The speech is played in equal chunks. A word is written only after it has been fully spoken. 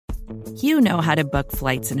You know how to book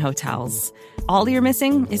flights and hotels. All you're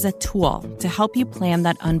missing is a tool to help you plan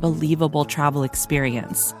that unbelievable travel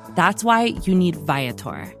experience. That's why you need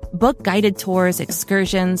Viator. Book guided tours,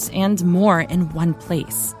 excursions, and more in one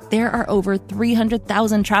place. There are over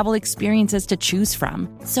 300,000 travel experiences to choose from,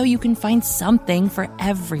 so you can find something for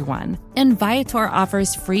everyone. And Viator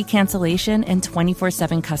offers free cancellation and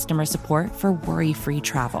 24/7 customer support for worry-free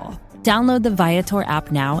travel. Download the Viator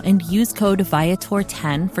app now and use code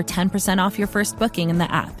Viator10 for 10% off your first booking in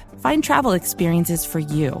the app. Find travel experiences for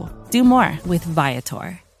you. Do more with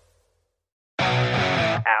Viator.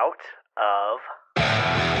 Out of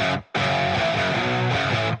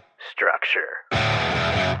structure.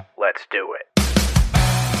 Let's do it.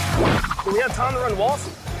 Do we have time to run walls?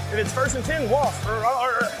 If it's 1st and 10, walls.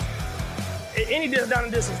 Or any down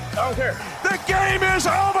and distance. I don't care. The game is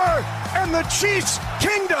over, and the Chiefs'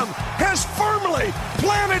 kingdom has firmly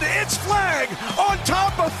planted its flag on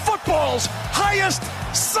top of football's highest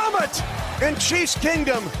summit. And Chiefs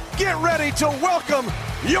Kingdom, get ready to welcome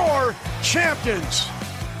your champions.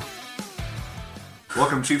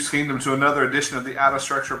 Welcome, Chiefs Kingdom, to another edition of the Out of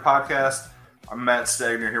Structure podcast. I'm Matt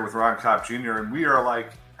Stagner here with Ron Kopp Jr., and we are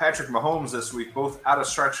like Patrick Mahomes this week, both out of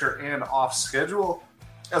structure and off schedule.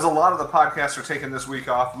 As a lot of the podcasts are taking this week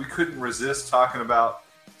off, we couldn't resist talking about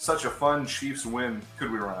such a fun Chiefs win, could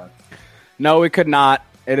we, Ron? No, we could not.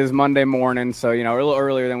 It is Monday morning, so a little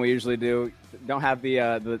earlier than we usually do. Don't have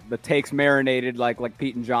the takes marinated like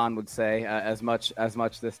Pete and John would say as much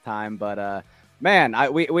this time. But man,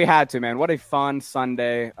 we had to, man. What a fun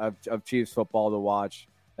Sunday of Chiefs football to watch.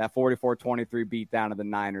 That 44-23 beatdown of the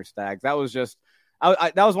Niners, Stags. That was just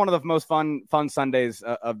that was one of the most fun Sundays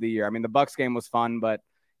of the year. I mean, the Bucs game was fun, but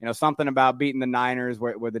something about beating the Niners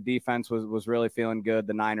where the defense was really feeling good.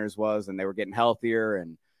 The Niners was, and they were getting healthier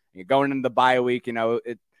and going into the bye week.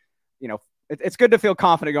 It's good to feel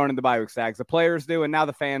confident going into the bye week, Stags. The players do, and now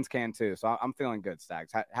the fans can too. So I'm feeling good,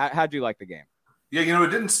 Stags. How'd you like the game? Yeah, it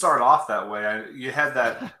didn't start off that way. You had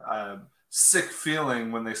that sick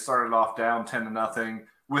feeling when they started off down 10-0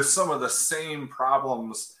 with some of the same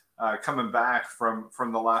problems coming back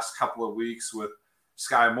from the last couple of weeks with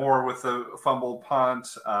Sky Moore with the fumbled punt.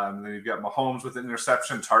 Then you've got Mahomes with an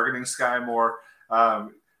interception targeting Sky Moore.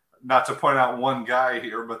 Not to point out one guy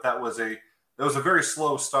here, but that was a very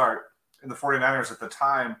slow start. And the 49ers at the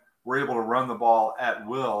time were able to run the ball at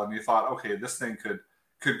will. And you thought, okay, this thing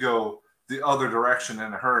could go the other direction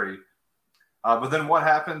in a hurry. But then what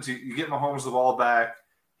happens? You get Mahomes the ball back.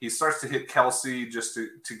 He starts to hit Kelsey just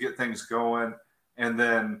to get things going. And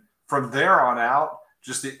then from there on out,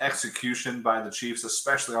 just the execution by the Chiefs,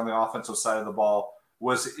 especially on the offensive side of the ball,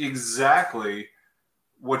 was exactly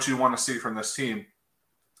what you want to see from this team.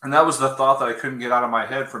 And that was the thought that I couldn't get out of my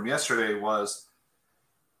head from yesterday was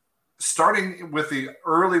starting with the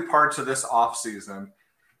early parts of this offseason,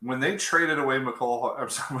 when they traded away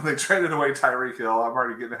when they traded away Tyreek Hill, I'm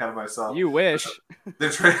already getting ahead of myself. You wish.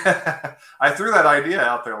 I threw that idea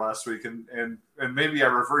out there last week, and maybe I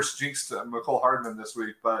reverse jinxed McCole Hardman this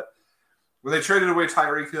week, but when they traded away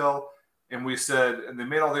Tyreek Hill, and we said, and they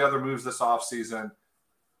made all the other moves this offseason,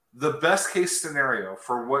 the best case scenario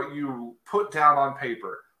for what you put down on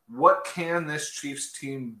paper, what can this Chiefs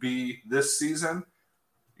team be this season?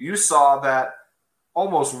 You saw that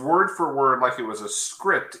almost word for word like it was a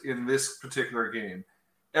script in this particular game.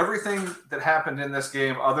 Everything that happened in this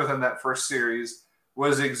game, other than that first series,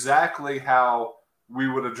 was exactly how we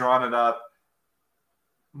would have drawn it up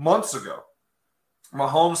months ago.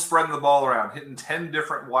 Mahomes spreading the ball around, hitting 10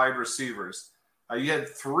 different wide receivers. You had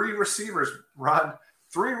three receivers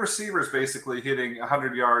basically hitting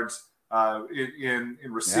 100 yards in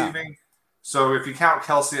receiving. Yeah. So if you count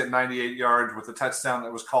Kelsey at 98 yards with the touchdown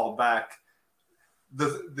that was called back,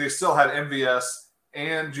 they still had MVS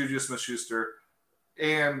and Juju Smith-Schuster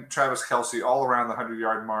and Travis Kelsey all around the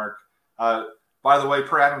 100-yard mark. By the way,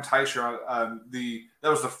 per Adam Teicher, that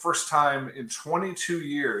was the first time in 22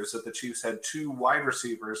 years that the Chiefs had two wide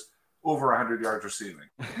receivers over 100 yards receiving.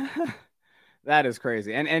 That is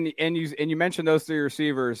crazy. And you mentioned those three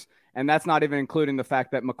receivers, and that's not even including the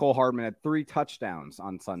fact that McCole Hardman had 3 touchdowns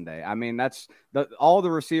on Sunday. I mean, that's all the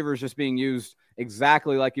receivers just being used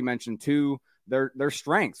exactly like you mentioned to their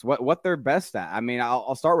strengths, what they're best at. I mean,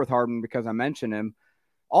 I'll start with Hardman because I mentioned him.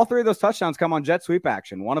 All 3 of those touchdowns come on jet sweep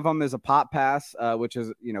action. One of them is a pop pass, which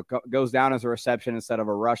is, goes down as a reception instead of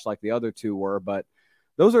a rush like the other 2 were. But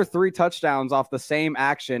those are 3 touchdowns off the same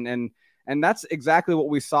action. And that's exactly what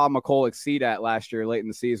we saw McCole exceed at last year late in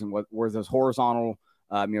the season, were those horizontal,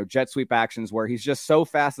 jet sweep actions where he's just so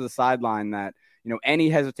fast to the sideline that, any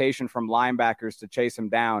hesitation from linebackers to chase him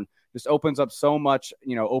down just opens up so much,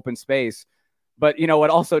 open space. But, what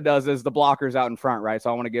also does is the blockers out in front, right? So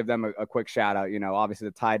I want to give them a quick shout out. Obviously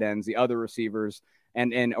the tight ends, the other receivers,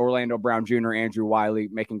 and Orlando Brown Jr., Andrew Wiley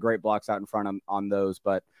making great blocks out in front on those.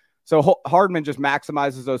 But so Hardman just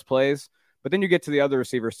maximizes those plays. But then you get to the other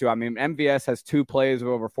receivers too. I mean, MVS has 2 plays of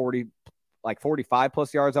over 45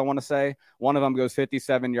 plus yards, I want to say. One of them goes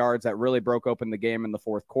 57 yards. That really broke open the game in the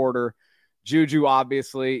fourth quarter. Juju,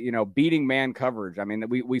 obviously, beating man coverage. I mean,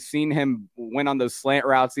 we've seen him win on those slant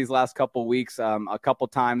routes these last couple weeks, a couple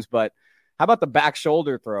times. But how about the back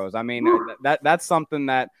shoulder throws? I mean, that's something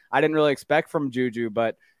that I didn't really expect from Juju,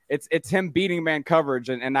 but it's him beating man coverage.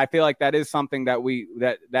 And I feel like that is something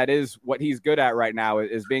that is what he's good at right now,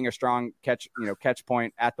 is being a strong catch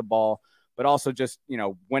point at the ball, but also just,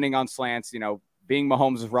 winning on slants, being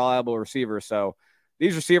Mahomes' reliable receiver. So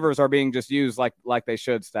these receivers are being just used like they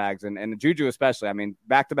should, Stags, and Juju especially. I mean,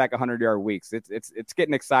 back-to-back 100-yard weeks. It's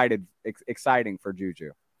getting exciting for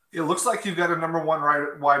Juju. It looks like you've got a number one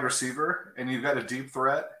wide receiver, and you've got a deep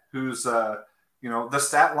threat who's, the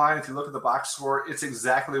stat line, if you look at the box score, it's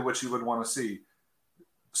exactly what you would want to see.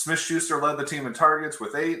 Smith-Schuster led the team in targets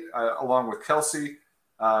with 8, along with Kelsey.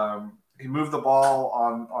 He moved the ball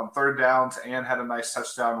on third downs and had a nice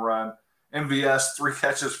touchdown run. MVS, 3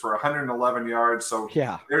 catches for 111 yards. So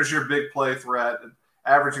There's your big play threat.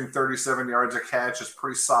 Averaging 37 yards a catch is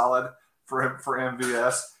pretty solid for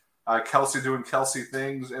MVS. Kelsey doing Kelsey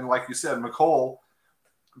things. And like you said, McCole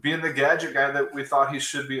being the gadget guy that we thought he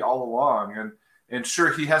should be all along. And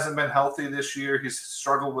sure, he hasn't been healthy this year. He's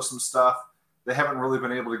struggled with some stuff. They haven't really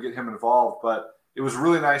been able to get him involved. But it was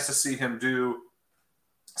really nice to see him do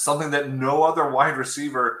something that no other wide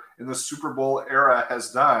receiver in the Super Bowl era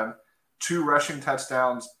has done. 2 rushing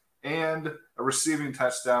touchdowns and a receiving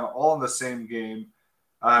touchdown all in the same game.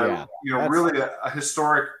 Really a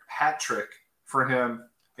historic hat trick for him.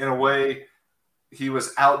 In a way, he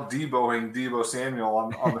was out Deboing Deebo Samuel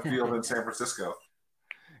on the field in San Francisco.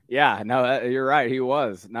 Yeah, no, you're right. He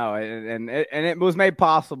was. No, and it was made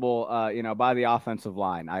possible, by the offensive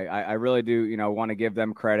line. I really do, want to give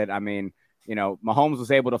them credit. I mean, Mahomes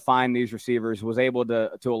was able to find these receivers, was able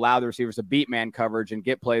to allow the receivers to beat man coverage and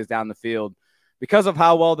get plays down the field because of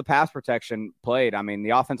how well the pass protection played. I mean, the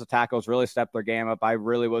offensive tackles really stepped their game up. I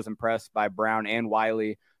really was impressed by Brown and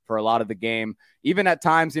Wiley for a lot of the game. Even at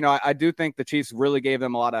times, I do think the Chiefs really gave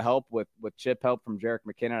them a lot of help with chip help from Jerick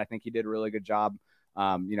McKinnon. I think he did a really good job,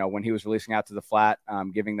 when he was releasing out to the flat,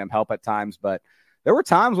 giving them help at times. But there were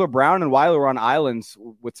times where Brown and Wiley were on islands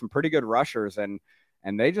with some pretty good rushers, and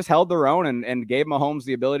they just held their own and gave Mahomes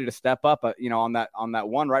the ability to step up, on that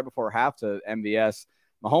one right before half to MVS.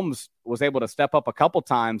 Mahomes was able to step up a couple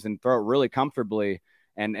times and throw it really comfortably,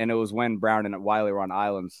 and it was when Brown and Wiley were on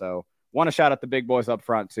islands. So want to shout out the big boys up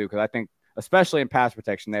front too, because I think, especially in pass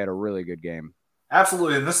protection, they had a really good game.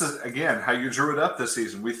 Absolutely, and this is, again, how you drew it up this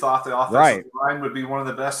season. We thought the offensive line would be one of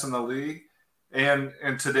the best in the league, and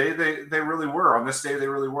today they really were. On this day, they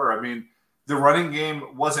really were. I mean, the running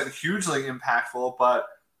game wasn't hugely impactful, but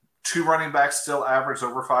 2 running backs still averaged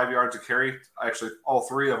over 5 yards a carry. Actually, all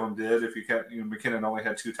 3 of them did. If you can't, McKinnon only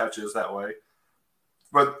had 2 touches that way.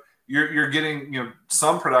 But you're getting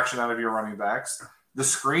some production out of your running backs. The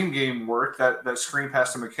screen game worked. That screen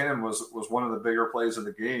pass to McKinnon was one of the bigger plays of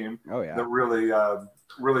the game. Oh yeah, that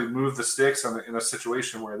really moved the sticks in a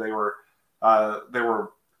situation where they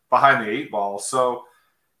were behind the 8 ball. So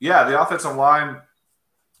yeah, the offensive line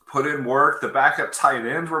put in work. The backup tight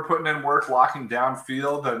ends were putting in work, locking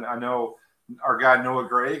downfield. And I know our guy Noah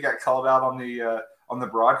Gray got called out on the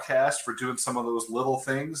broadcast for doing some of those little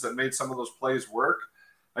things that made some of those plays work.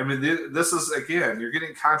 I mean, this is, again, you're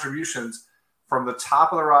getting contributions from the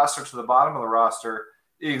top of the roster to the bottom of the roster,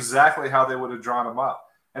 exactly how they would have drawn them up.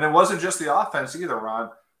 And it wasn't just the offense either, Ron.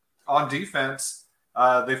 On defense,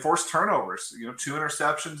 they forced turnovers. 2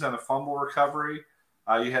 interceptions and a fumble recovery.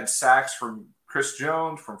 You had sacks from Chris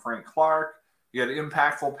Jones, from Frank Clark. You had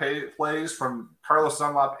impactful plays from Carlos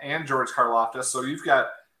Dunlap and George Karlaftis. So you've got,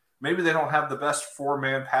 maybe they don't have the best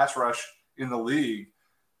 4-man pass rush in the league,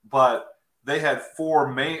 but they had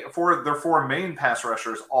 4 main pass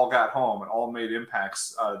rushers all got home and all made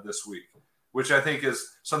impacts this week, which I think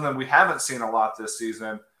is something we haven't seen a lot this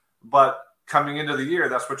season. But coming into the year,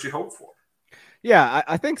 that's what you hope for. Yeah,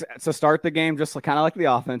 I think to start the game, just kind of like the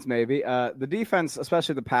offense, maybe. The defense,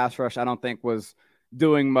 especially the pass rush, I don't think was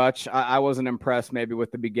doing much. I wasn't impressed maybe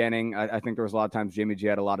with the beginning. I think there was a lot of times Jimmy G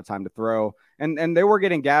had a lot of time to throw. And they were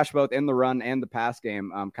getting gashed both in the run and the pass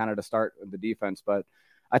game kind of to start the defense. But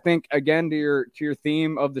I think, again, to your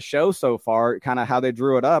theme of the show so far, kind of how they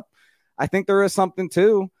drew it up, I think there is something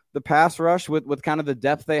to the pass rush with kind of the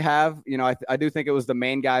depth they have. I do think it was the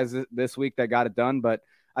main guys this week that got it done, but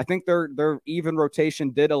I think their even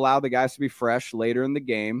rotation did allow the guys to be fresh later in the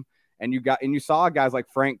game. And you saw guys like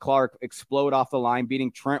Frank Clark explode off the line,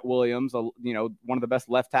 beating Trent Williams, one of the best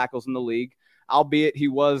left tackles in the league, albeit he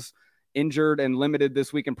was injured and limited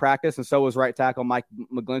this week in practice, and so was right tackle Mike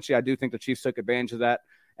McGlinchey. I do think the Chiefs took advantage of that,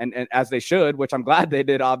 and as they should, which I'm glad they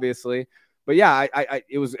did, obviously. But yeah,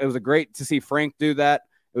 it was a great to see Frank do that.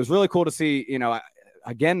 It was really cool to see,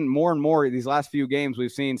 again, more and more these last few games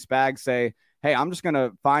we've seen Spags say, hey, I'm just going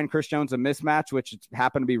to find Chris Jones a mismatch, which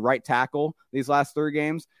happened to be right tackle these last 3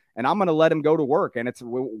 games, and I'm going to let him go to work. And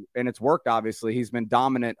it's worked, obviously. He's been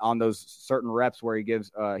dominant on those certain reps where he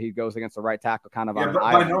goes against the right tackle kind of on an but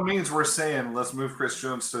island. By no means we're saying let's move Chris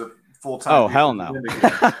Jones to full-time. Oh, hell no.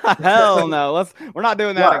 Hell no. We're not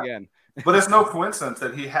doing that again. But it's no coincidence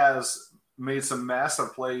that he has made some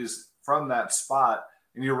massive plays from that spot.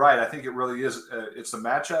 And you're right. I think it really is. It's a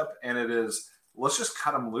matchup, and it is, let's just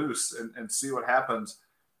cut him loose and see what happens.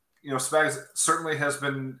 Spags certainly has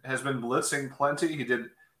been blitzing plenty.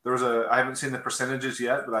 I haven't seen the percentages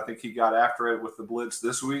yet, but I think he got after it with the blitz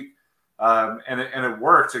this week. And it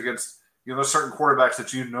worked against, there's certain quarterbacks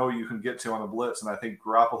that you can get to on the blitz. And I think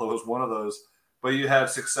Garoppolo was one of those, but you had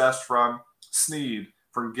success from Snead,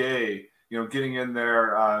 from Gay, getting in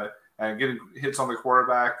there and getting hits on the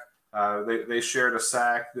quarterback. They shared a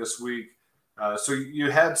sack this week. So you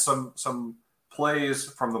had some plays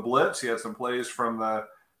from the blitz. You had some plays from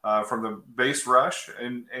the base rush,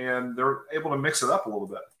 and they're able to mix it up a little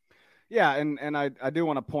bit. Yeah, and I do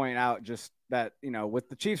want to point out just that, with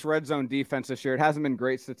the Chiefs' red zone defense this year, it hasn't been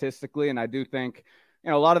great statistically, and I do think,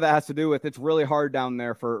 a lot of that has to do with it's really hard down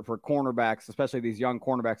there for cornerbacks, especially these young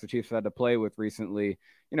cornerbacks the Chiefs have had to play with recently,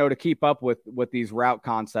 to keep up with these route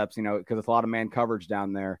concepts, because it's a lot of man coverage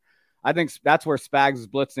down there. I think that's where Spags'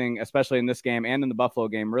 blitzing, especially in this game and in the Buffalo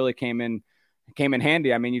game, really came in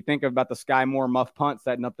handy. I mean, you think about the Sky Moore muff punt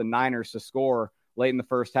setting up the Niners to score late in the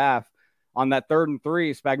first half. On that 3rd and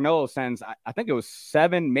 3, Spagnuolo sends, I think it was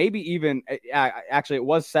 7, maybe even, actually it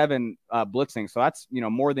was 7 blitzing. So that's,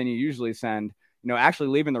 more than you usually send, actually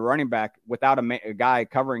leaving the running back without a guy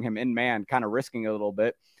covering him in man, kind of risking a little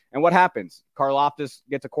bit. And what happens? Karlaftis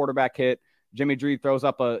gets a quarterback hit. Jimmy G throws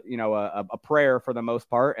up a prayer for the most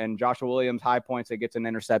part, and Joshua Williams high points. It gets an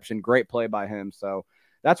interception. Great play by him. So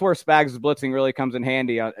that's where Spags' blitzing really comes in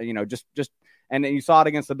handy. And you saw it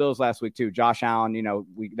against the Bills last week too. Josh Allen,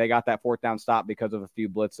 they got that 4th down stop because of a few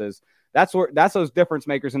blitzes. That's those difference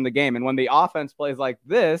makers in the game. And when the offense plays like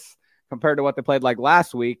this compared to what they played like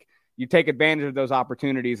last week, you take advantage of those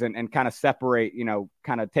opportunities and kind of separate,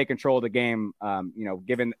 kind of take control of the game,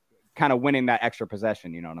 given kind of winning that extra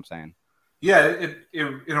possession. You know what I'm saying? Yeah,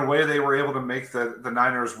 in a way, they were able to make the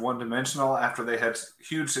Niners one-dimensional after they had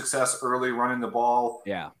huge success early running the ball.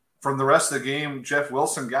 Yeah. From the rest of the game, Jeff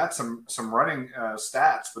Wilson got some running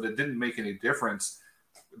stats, but it didn't make any difference.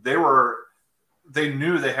 They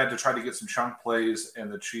knew they had to try to get some chunk plays,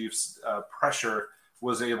 and the Chiefs' pressure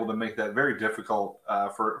was able to make that very difficult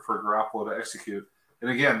for Garoppolo to execute. And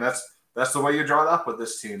again, that's the way you draw it up with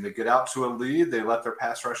this team. They get out to a lead, they let their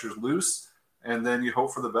pass rushers loose, and then you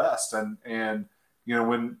hope for the best. And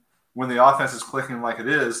when the offense is clicking like it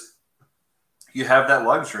is, you have that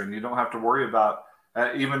luxury, and you don't have to worry about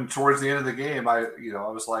even towards the end of the game. I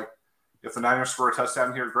was like, if the Niners score a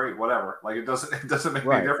touchdown here, great, whatever. Like it doesn't make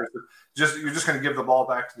any difference. You're just going to give the ball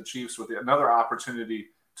back to the Chiefs with another opportunity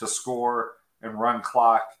to score and run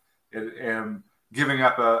clock, and giving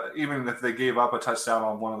up even if they gave up a touchdown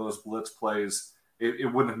on one of those blitz plays,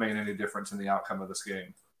 it wouldn't have made any difference in the outcome of this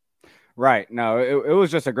game. Right. No, it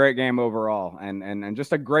was just a great game overall, and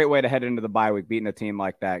just a great way to head into the bye week, beating a team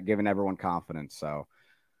like that, giving everyone confidence. So,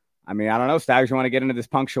 I mean, I don't know, Stags, you want to get into this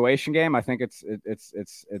punctuation game? I think it's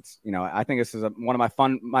I think this is one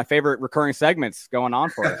of my favorite recurring segments going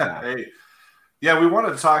on for us now. Hey. Yeah, we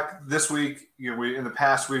wanted to talk this week. In the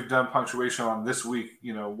past we've done punctuation on this week.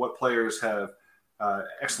 What players have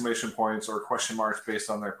exclamation points or question marks based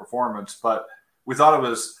on their performance, but we thought it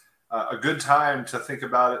was a good time to think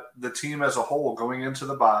about the team as a whole going into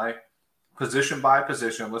the bye, position by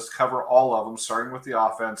position. Let's cover all of them, starting with the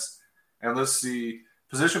offense, and let's see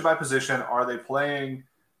position by position. Are they playing,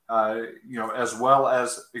 as well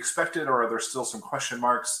as expected, or are there still some question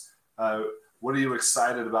marks? What are you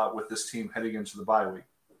excited about with this team heading into the bye week?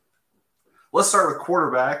 Let's start with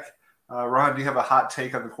quarterback. Ron, do you have a hot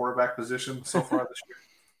take on the quarterback position so far this year?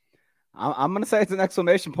 I'm going to say it's an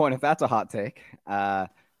exclamation point if that's a hot take.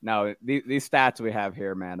 No, these stats we have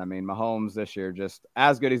here, man. I mean, Mahomes this year just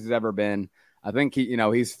as good as he's ever been. I think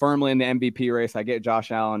he's firmly in the MVP race. I get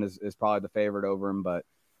Josh Allen is probably the favorite over him, but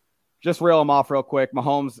just reel him off real quick.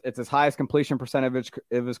 Mahomes, it's his highest completion percentage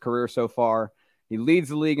of his career so far. He leads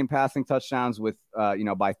the league in passing touchdowns with,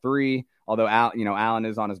 by 3, although Allen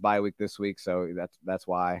is on his bye week this week. So that's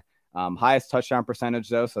why. Highest touchdown percentage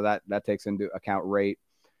though. So that takes into account rate.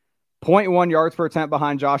 0.1 yards per attempt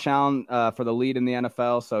behind Josh Allen for the lead in the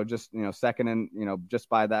NFL. So just, second and, just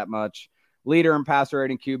by that much. Leader in passer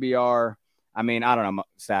rating, QBR. I mean, I don't know,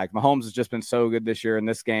 Sag. Mahomes has just been so good this year, and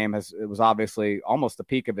this game it was obviously almost the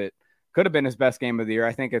peak of it. Could have been his best game of the year.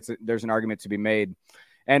 I think there's an argument to be made.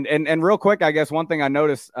 And real quick, I guess one thing I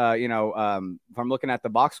noticed, if I'm looking at the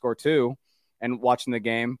box score too and watching the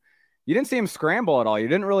game, you didn't see him scramble at all. You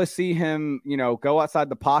didn't really see him, go outside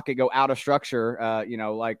the pocket, go out of structure,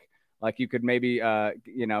 like you could maybe,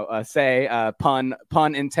 say pun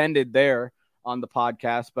intended there on the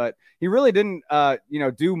podcast, but he really didn't,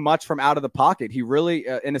 do much from out of the pocket. He really,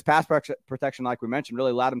 in his pass protection, like we mentioned,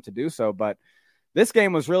 really allowed him to do so. But this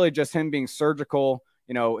game was really just him being surgical.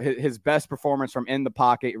 His best performance from in the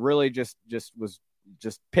pocket really just was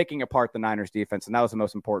picking apart the Niners defense. And that was the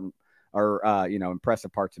most important or,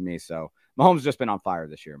 impressive part to me. So Mahomes has just been on fire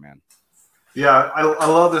this year, man. Yeah, I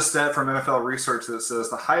love this stat from NFL research that says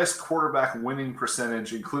the highest quarterback winning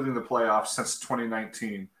percentage, including the playoffs, since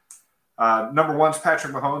 2019. Number 1 is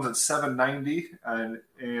Patrick Mahomes at 790,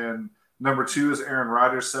 and number 2 is Aaron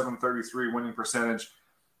Rodgers, 733 winning percentage.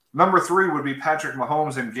 Number 3 would be Patrick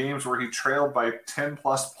Mahomes in games where he trailed by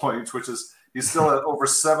 10-plus points, which is he's still at over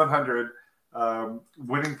 700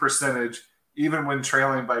 winning percentage, even when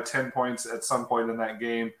trailing by 10 points at some point in that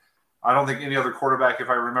game. I don't think any other quarterback, if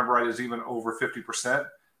I remember right, is even over 50%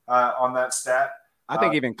 on that stat. I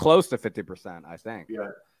think even close to 50%, I think. Yeah,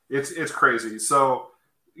 it's crazy. So,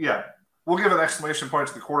 yeah, we'll give an exclamation point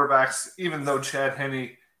to the quarterbacks, even though Chad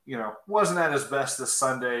Henne, wasn't at his best this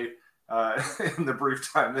Sunday in the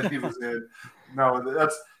brief time that he was in. No,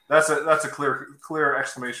 that's a clear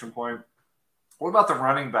exclamation point. What about the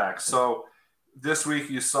running backs? So this week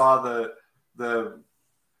you saw the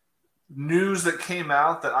news that came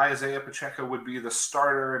out that Isaiah Pacheco would be the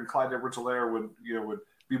starter and Clyde Edwards-Helaire would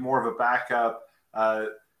be more of a backup.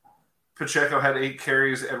 Pacheco had 8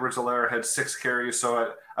 carries, Edwards-Helaire had 6 carries,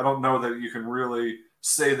 so I don't know that you can really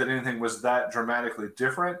say that anything was that dramatically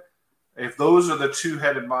different. If those are the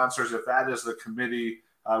two-headed monsters, if that is the committee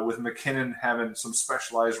with McKinnon having some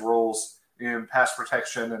specialized roles in pass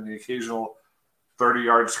protection and the occasional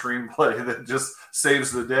 30-yard screenplay that just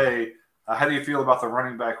saves the day, how do you feel about the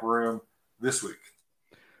running back room this week?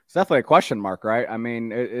 It's definitely a question mark, right? I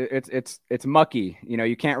mean, it's mucky.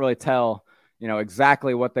 You can't really tell,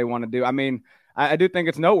 exactly what they want to do. I mean, I do think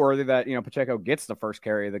it's noteworthy that, Pacheco gets the first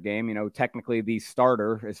carry of the game, technically the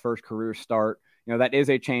starter, his first career start. That is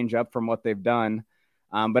a change up from what they've done.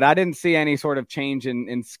 But I didn't see any sort of change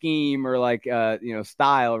in scheme or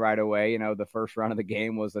style right away. The first run of the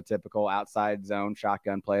game was a typical outside zone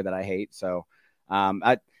shotgun play that I hate. So,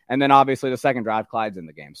 and then obviously the second drive, Clyde's in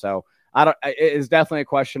the game. So it is definitely a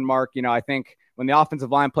question mark. I think when the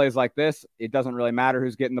offensive line plays like this, it doesn't really matter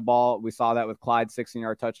who's getting the ball. We saw that with Clyde's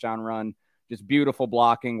 16-yard touchdown run, just beautiful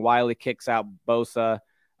blocking. Wiley kicks out Bosa,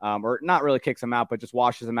 or not really kicks him out, but just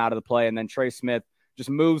washes him out of the play. And then Trey Smith just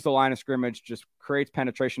moves the line of scrimmage, just creates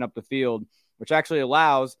penetration up the field, which actually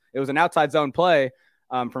allows, it was an outside zone play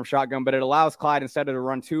from shotgun, but it allows Clyde, instead of to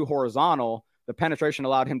run too horizontal, the penetration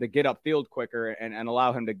allowed him to get upfield quicker and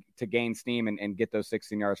allow him to gain steam and get those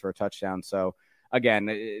 16 yards for a touchdown. So again,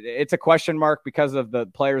 it's a question mark because of the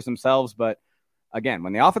players themselves. But again,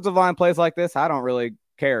 when the offensive line plays like this, I don't really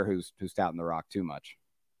care who's touting the rock too much.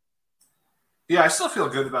 Yeah, I still feel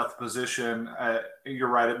good about the position. You're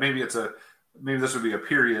right. Maybe this would be a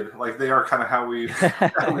period. Like they are kind of how we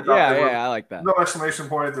I like that. No exclamation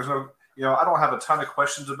point. There's no, I don't have a ton of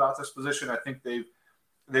questions about this position. I think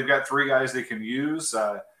they've got 3 guys they can use.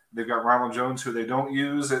 They've got Ronald Jones, who they don't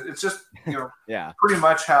use. It's just, pretty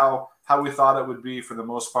much how we thought it would be for the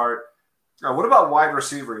most part. What about wide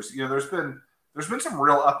receivers? There's been some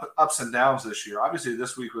real ups and downs this year. Obviously,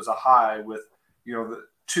 this week was a high with, the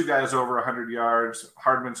 2 guys over 100 yards,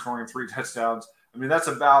 Hardman scoring 3 touchdowns. I mean, that's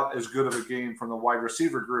about as good of a game from the wide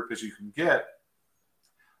receiver group as you can get,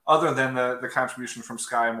 other than the contribution from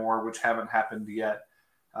Sky Moore, which haven't happened yet.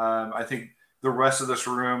 I think the rest of this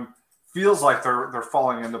room feels like they're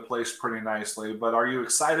falling into place pretty nicely. But are you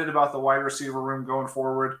excited about the wide receiver room going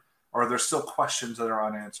forward, or are there still questions that are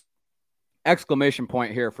unanswered? Exclamation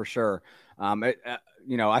point here for sure.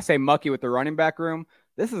 I say mucky with the running back room.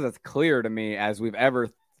 This is as clear to me as we've ever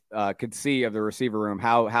could see of the receiver room,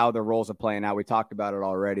 how the roles are playing out. We talked about it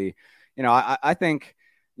already. I think,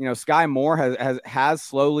 Sky Moore has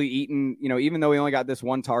slowly eaten, even though he only got this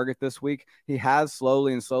 1 target this week, he has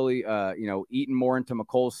slowly eaten more into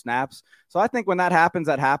McColl's snaps. So I think when that happens,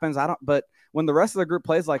 that happens. But when the rest of the group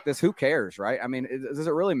plays like this, who cares, right? I mean, does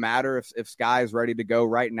it really matter if Sky is ready to go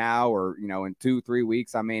right now or, in 2-3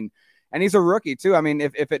 weeks? I mean, and he's a rookie too. I mean,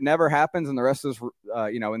 if it never happens and the rest of this,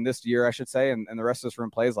 in this year, I should say, and the rest of this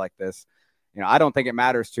room plays like this, I don't think it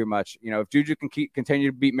matters too much. If Juju can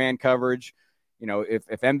continue to beat man coverage, if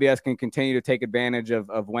MVS can continue to take advantage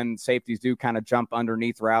of when safeties do kind of jump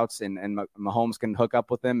underneath routes and Mahomes can hook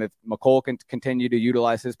up with them, if McColl can continue to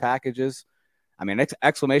utilize his packages, I mean,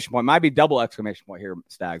 exclamation point, might be double exclamation point here,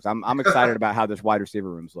 Stags. I'm excited about how this wide receiver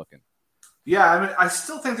room's looking. Yeah, I mean, I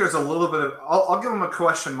still think there's a little bit of – I'll give him a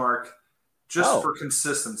question mark just for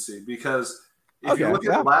consistency, because if you look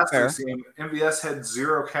at the last week's game, MVS had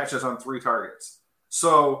 0 catches on 3 targets.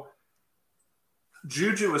 So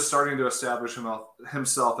Juju is starting to establish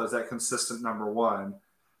himself as that consistent number one.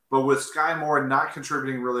 But with Sky Moore not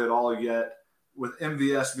contributing really at all yet, with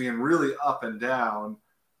MVS being really up and down,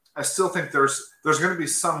 I still think there's going to be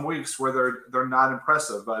some weeks where they're not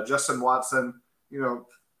impressive. Justin Watson,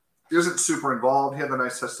 isn't super involved. He had a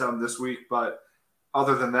nice touchdown this week, but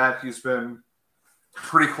other than that, he's been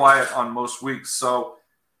pretty quiet on most weeks. So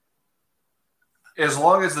as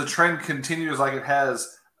long as the trend continues like it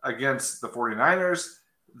has against the 49ers,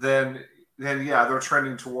 then yeah, they're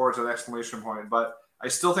trending towards an exclamation point. But I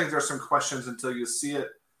still think there's some questions until you see it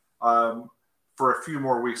for a few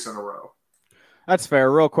more weeks in a row. That's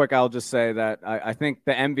fair. Real quick, I'll just say that I think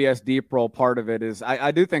the MVS deep roll part of it is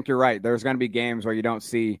I do think you're right. There's going to be games where you don't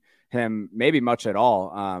see him maybe much at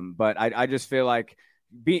all. But I just feel like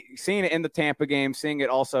seeing it in the Tampa game, seeing it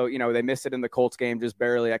also, they missed it in the Colts game just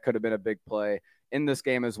barely. That could have been a big play in this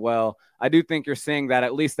game as well. I do think you're seeing that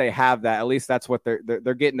at least they have that. At least that's what they're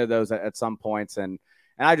getting to those at some points. And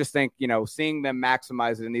I just think, seeing them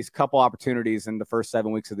maximize it in these couple opportunities in the first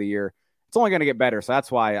 7 weeks of the year, it's only going to get better. So that's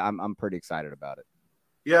why I'm pretty excited about it.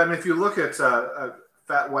 Yeah, I mean, if you look at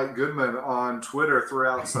Fat White Goodman on Twitter, threw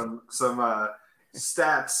out some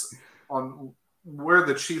stats on where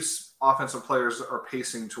the Chiefs' offensive players are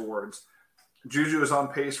pacing towards. Juju is on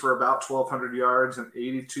pace for about 1,200 yards and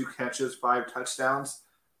 82 catches, 5 touchdowns.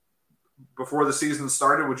 Before the season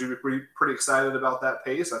started, would you be pretty excited about that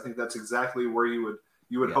pace? I think that's exactly where you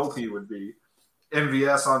would hope he would be.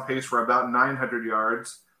 MVS on pace for about 900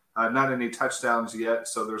 yards. Not any touchdowns yet,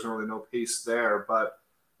 so there's really no pace there. But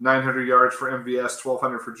 900 yards for MVS,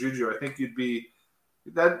 1,200 for Juju. I think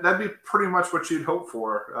that'd be pretty much what you'd hope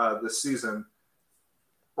for this season,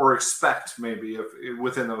 or expect maybe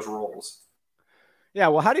within those roles. Yeah,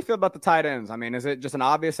 well, how do you feel about the tight ends? I mean, is it just an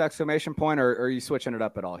obvious exclamation point, or are you switching it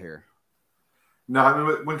up at all here? No, I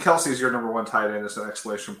mean, when Kelsey's your number one tight end, it's an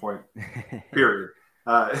exclamation point, period.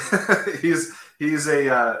 He's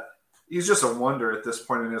just a wonder at this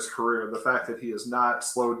point in his career. The fact that he has not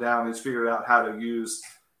slowed down, he's figured out how to use,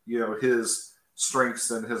 his strengths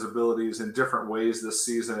and his abilities in different ways this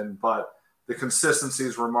season. But the consistency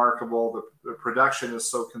is remarkable. The production is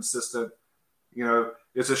so consistent.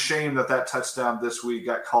 It's a shame that touchdown this week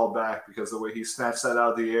got called back because the way he snatched that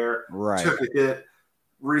out of the air, took a hit,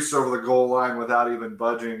 reached over the goal line without even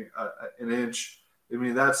budging an inch. I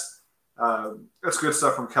mean, that's good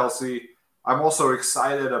stuff from Kelsey. I'm also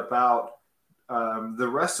excited about the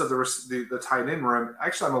rest of the tight end room.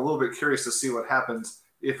 Actually, I'm a little bit curious to see what happens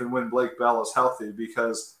if and when Blake Bell is healthy,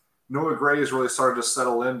 because Noah Gray has really started to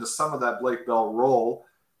settle into some of that Blake Bell role.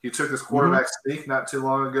 He took his quarterback sneak not too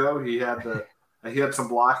long ago. He had some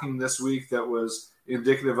blocking this week that was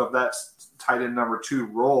indicative of that tight end number 2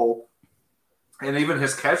 role. And even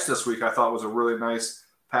his catch this week, I thought, was a really nice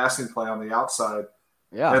passing play on the outside.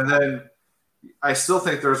 Yeah. And then I still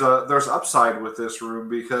think there's upside with this room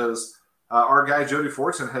because our guy Jody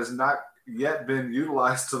Fortson has not yet been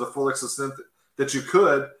utilized to the full extent that you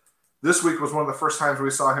could. This week was one of the first times we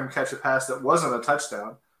saw him catch a pass that wasn't a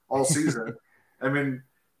touchdown all season. I mean,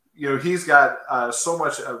 he's got so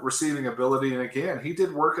much receiving ability. And again, he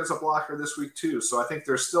did work as a blocker this week too. So I think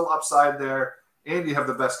there's still upside there. And you have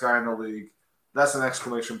the best guy in the league. That's an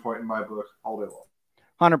exclamation point in my book all day long.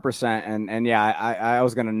 100%. And yeah, I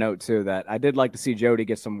was going to note too that I did like to see Jody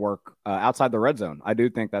get some work outside the red zone. I do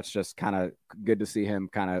think that's just kind of good to see him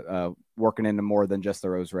kind of working into more than just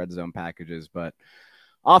those red zone packages. But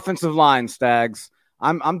offensive line, Stags,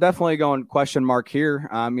 I'm definitely going question mark here.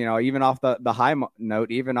 Even off the high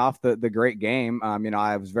note, even off the great game,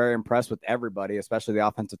 I was very impressed with everybody, especially the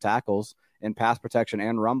offensive tackles in pass protection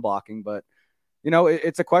and run blocking. But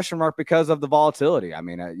it's a question mark because of the volatility. I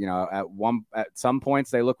mean, at some points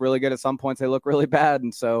they look really good. At some points they look really bad.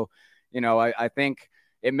 And so, I think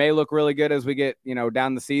it may look really good as we get,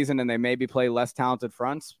 down the season and they maybe play less talented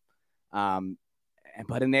fronts.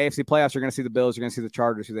 But in the AFC playoffs, you're going to see the Bills, you're going to see the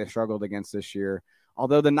Chargers, who they struggled against this year.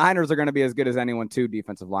 Although the Niners are going to be as good as anyone too,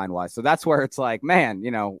 defensive line wise. So that's where it's like, man,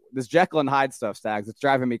 this Jekyll and Hyde stuff, Stags, it's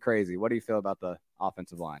driving me crazy. What do you feel about the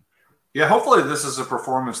offensive line? Yeah, hopefully this is a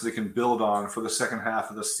performance they can build on for the second half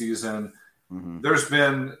of the season. Mm-hmm.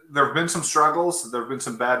 There have been some struggles. There have been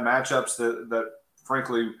some bad matchups that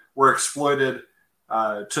frankly were exploited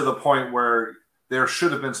to the point where there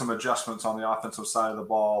should have been some adjustments on the offensive side of the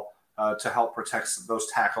ball to help protect those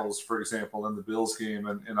tackles, for example, in the Bills game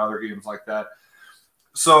and other games like that.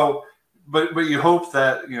 So, but you hope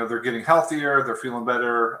that they're getting healthier, they're feeling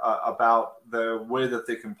better about the way that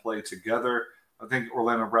they can play together. I think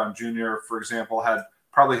Orlando Brown Jr., for example, had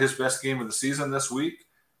probably his best game of the season this week.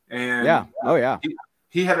 And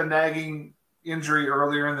he had a nagging injury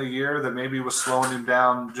earlier in the year that maybe was slowing him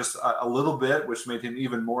down just a little bit, which made him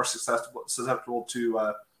even more susceptible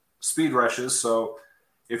to speed rushes. So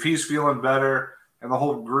if he's feeling better and the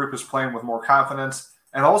whole group is playing with more confidence,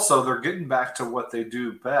 and also they're getting back to what they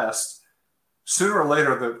do best, sooner or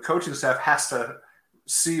later the coaching staff has to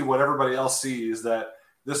see what everybody else sees, that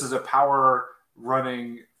this is a power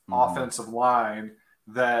running offensive line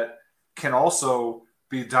that can also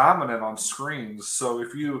be dominant on screens. So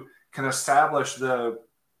if you can establish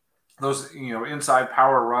those inside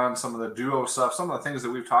power runs, some of the duo stuff, some of the things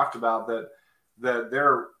that we've talked about that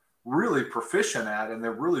they're really proficient at and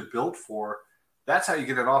they're really built for, that's how you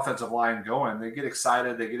get an offensive line going. They get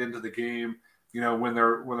excited, they get into the game, when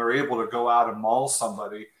they're able to go out and maul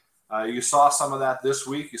somebody. You saw some of that this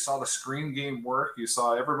week. You saw the screen game work. You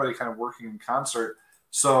saw everybody kind of working in concert.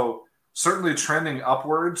 So certainly trending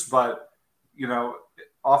upwards, but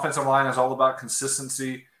offensive line is all about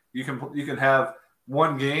consistency. You can have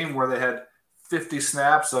one game where they had 50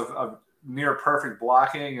 snaps of near perfect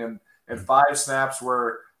blocking and 5 snaps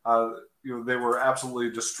where they were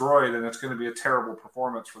absolutely destroyed, and it's going to be a terrible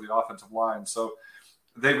performance for the offensive line. So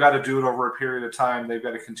they've got to do it over a period of time. They've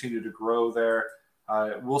got to continue to grow there.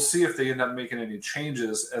 We'll see if they end up making any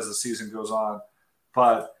changes as the season goes on,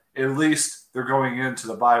 but at least they're going into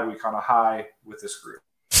the bye week on a high with this group.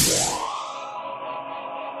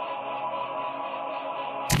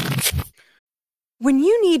 When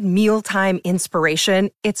you need mealtime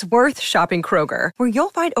inspiration, it's worth shopping Kroger, where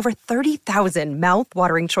you'll find over 30,000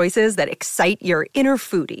 mouth-watering choices that excite your inner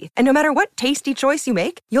foodie. And no matter what tasty choice you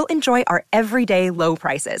make, you'll enjoy our everyday low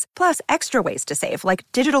prices, plus extra ways to save, like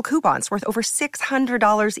digital coupons worth over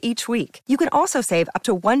 $600 each week. You can also save up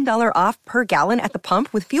to $1 off per gallon at the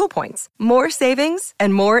pump with fuel points. More savings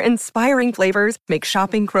and more inspiring flavors make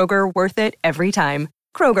shopping Kroger worth it every time.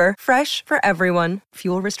 Kroger, fresh for everyone.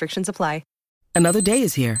 Fuel restrictions apply. Another day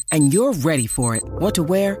is here, and you're ready for it. What to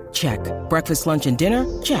wear? Check. Breakfast, lunch, and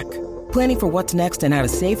dinner? Check. Planning for what's next and how to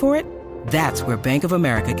save for it? That's where Bank of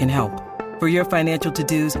America can help. For your financial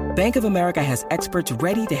to-dos, Bank of America has experts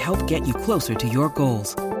ready to help get you closer to your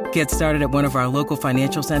goals. Get started at one of our local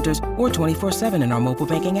financial centers or 24/7 in our mobile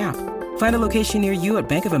banking app. Find a location near you at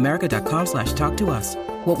bankofamerica.com/talktous.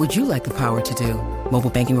 What would you like the power to do? Mobile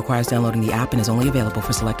banking requires downloading the app and is only available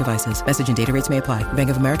for select devices. Message and data rates may apply.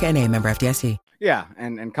 Bank of America NA, member FDIC. Yeah,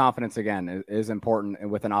 and confidence, again, is important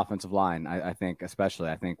with an offensive line, I think, especially.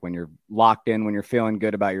 I think when you're locked in, when you're feeling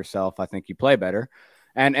good about yourself, I think you play better.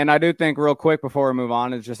 And I do think, real quick before we move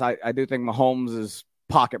on, is just I do think Mahomes'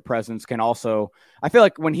 pocket presence can also, I feel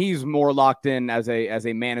like when he's more locked in as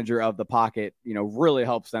a manager of the pocket, really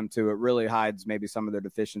helps them too. It really hides maybe some of their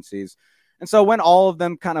deficiencies. And so when all of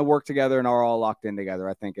them kind of work together and are all locked in together,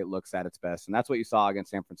 I think it looks at its best. And that's what you saw against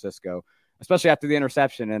San Francisco, especially after the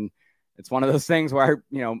interception. And it's one of those things where,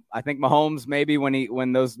 I think Mahomes, maybe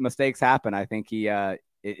when those mistakes happen, I think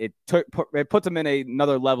it puts him in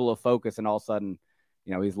another level of focus, and all of a sudden,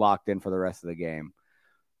 he's locked in for the rest of the game.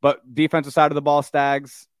 But defensive side of the ball,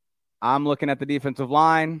 Stags, I'm looking at the defensive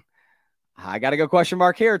line. I got to go question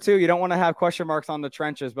mark here too. You don't want to have question marks on the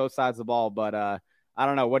trenches, both sides of the ball, but I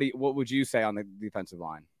don't know. What would you say on the defensive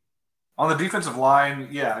line? On the defensive line,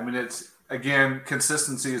 yeah, I mean, it's, again,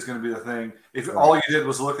 consistency is going to be the thing. If all you did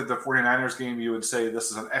was look at the 49ers game, you would say this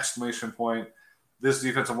is an exclamation point. This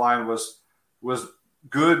defensive line was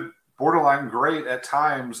good, borderline great at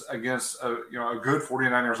times against a good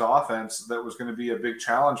 49ers offense that was going to be a big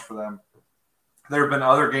challenge for them. There have been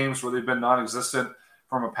other games where they've been non-existent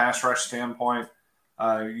from a pass rush standpoint.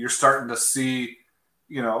 You're starting to see,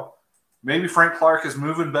 maybe Frank Clark is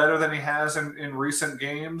moving better than he has in recent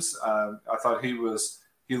games. I thought he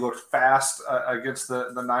looked fast against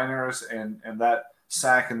the Niners, and that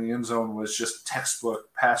sack in the end zone was just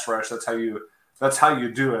textbook pass rush. That's how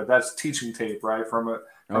you do it. That's teaching tape, right? From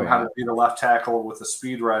how to beat a left tackle with a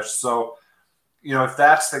speed rush. So, if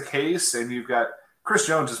that's the case, and you've got Chris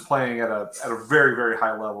Jones is playing at a very, very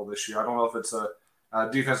high level this year. I don't know if it's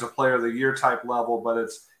defensive player of the year type level, but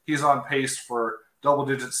he's on pace for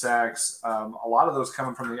double-digit sacks. A lot of those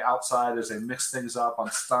coming from the outside as they mix things up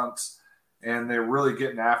on stunts, and they're really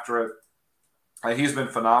getting after it. He's been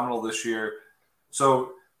phenomenal this year.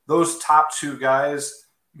 So those top two guys,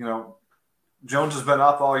 Jones has been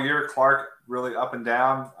up all year. Clark really up and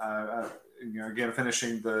down. Again,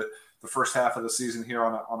 finishing the first half of the season here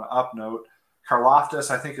on an up note.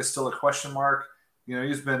 Karlaftis, I think, is still a question mark.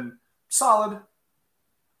 He's been solid,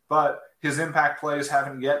 but his impact plays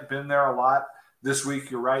haven't yet been there a lot. This week,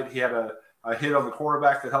 you're right, he had a hit on the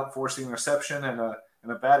quarterback that helped force the interception and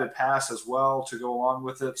a batted pass as well to go along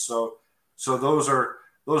with it. So those are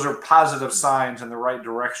positive signs in the right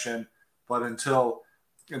direction. But until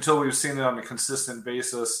we've seen it on a consistent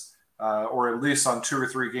basis, or at least on 2 or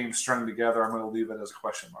 3 games strung together, I'm going to leave it as a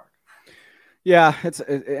question mark. Yeah, it's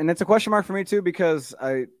a question mark for me too, because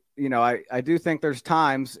I do think there's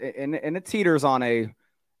times, and it teeters on a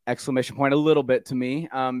exclamation point a little bit to me,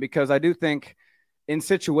 because I do think in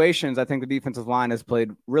situations, I think the defensive line has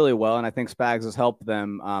played really well, and I think Spags has helped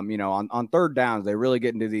them. On third downs, they really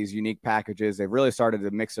get into these unique packages. They've really started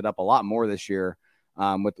to mix it up a lot more this year,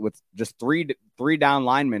 with just three down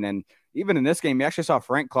linemen. And even in this game, you actually saw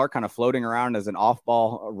Frank Clark kind of floating around as an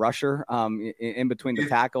off-ball rusher in between the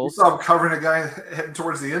tackles. You saw him covering a guy heading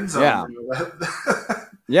towards the end zone.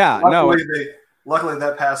 Yeah. Luckily,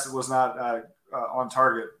 that pass was not on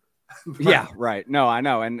target. Yeah, right. No, I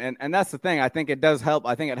know. And that's the thing. I think it does help.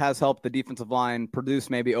 I think it has helped the defensive line produce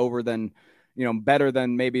maybe better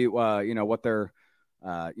than maybe, what their,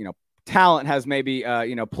 talent has maybe,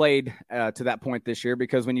 played to that point this year,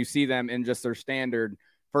 because when you see them in just their standard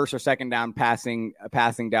first or second down passing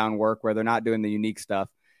down work where they're not doing the unique stuff,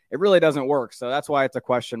 it really doesn't work. So that's why it's a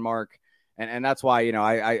question mark. And that's why,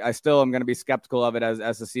 I still am going to be skeptical of it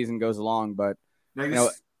as the season goes along. But,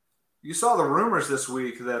 you saw the rumors this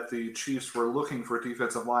week that the Chiefs were looking for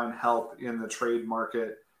defensive line help in the trade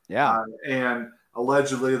market. Yeah. And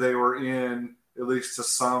allegedly they were in at least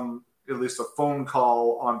a phone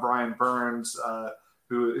call on Brian Burns,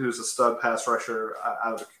 who's a stud pass rusher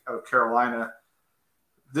out of Carolina.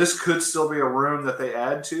 This could still be a room that they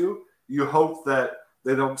add to. You hope that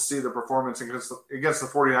they don't see the performance against the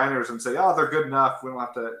 49ers and say, oh, they're good enough. We don't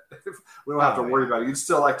have to worry about it. You'd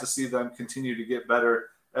still like to see them continue to get better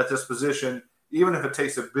at this position, even if it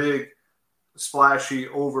takes a big, splashy,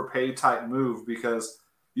 overpay type move, because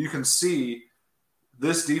you can see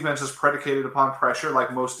this defense is predicated upon pressure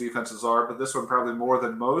like most defenses are, but this one probably more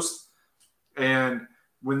than most. And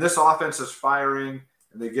when this offense is firing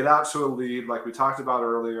and they get out to a lead, like we talked about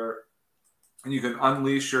earlier, and you can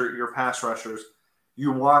unleash your pass rushers,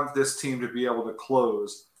 you want this team to be able to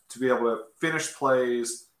close, to be able to finish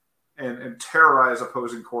plays and terrorize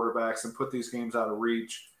opposing quarterbacks and put these games out of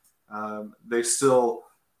reach. They still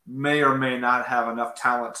may or may not have enough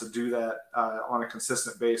talent to do that on a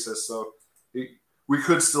consistent basis. So we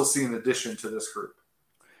could still see an addition to this group.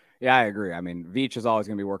 Yeah, I agree. I mean, Veach is always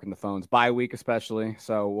going to be working the phones, bye week especially.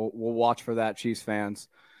 So we'll watch for that, Chiefs fans.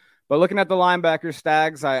 But looking at the linebacker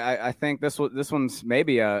Stags, I think this one's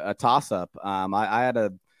maybe a toss-up.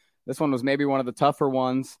 This one was maybe one of the tougher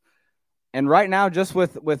ones. And right now, just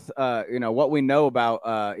with what we know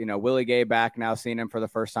about Willie Gay back now, seeing him for the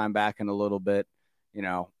first time back in a little bit,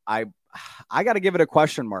 I got to give it a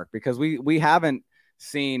question mark, because we haven't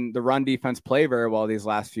seen the run defense play very well these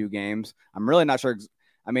last few games. I'm really not sure.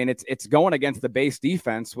 I mean, it's going against the base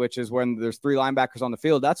defense, which is when there's 3 linebackers on the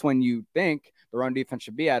field. That's when you think the run defense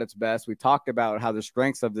should be at its best. We talked about how the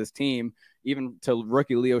strengths of this team, even to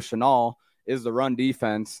rookie Leo Chenal, is the run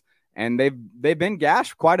defense. And they've been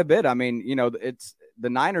gashed quite a bit. I mean, it's the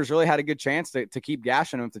Niners really had a good chance to keep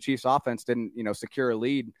gashing them if the Chiefs offense didn't, secure a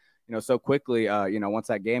lead, so quickly, once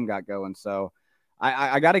that game got going. So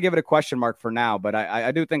I got to give it a question mark for now, but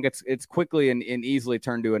I do think it's quickly and easily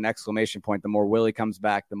turned to an exclamation point. The more Willie comes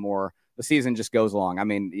back, the more the season just goes along. I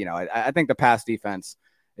mean, I think the pass defense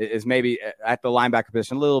is maybe at the linebacker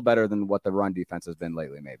position a little better than what the run defense has been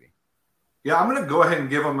lately, maybe. Yeah, I'm going to go ahead and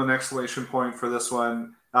give them an exclamation point for this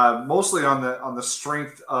one. Mostly on the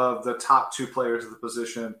strength of the top 2 players of the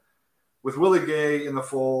position. With Willie Gay in the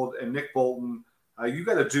fold and Nick Bolton, you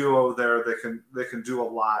got a duo there that can do a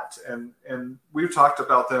lot. And we've talked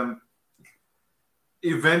about them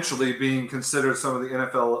eventually being considered some of the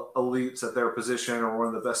NFL elites at their position, or one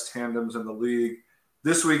of the best tandems in the league.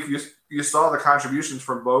 This week, you saw the contributions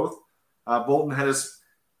from both. Bolton has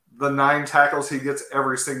the 9 tackles he gets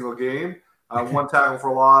every single game. 1 tackle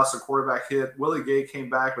for loss, a quarterback hit. Willie Gay came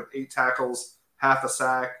back with 8 tackles, half a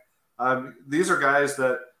sack. These are guys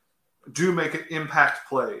that do make impact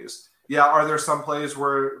plays. Yeah, are there some plays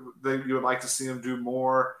where you would like to see him do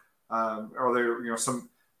more? Are there some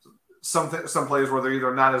plays where they're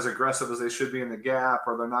either not as aggressive as they should be in the gap,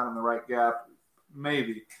 or they're not in the right gap?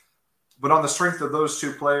 Maybe. But on the strength of those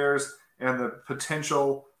two players and the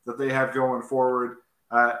potential that they have going forward,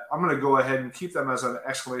 I'm going to go ahead and keep them as an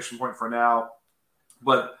exclamation point for now.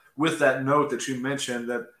 But with that note that you mentioned,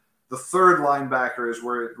 that the third linebacker is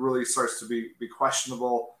where it really starts to be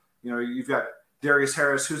questionable. You've got Darius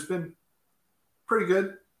Harris, who's been pretty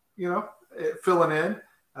good, filling in.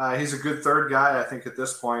 He's a good third guy, I think, at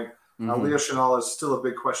this point. Leo Chenal is still a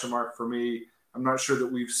big question mark for me. I'm not sure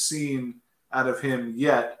that we've seen out of him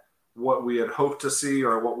yet what we had hoped to see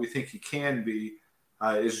or what we think he can be.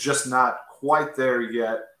 Is just not quite there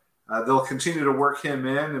yet. They'll continue to work him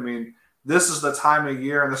in. I mean, this is the time of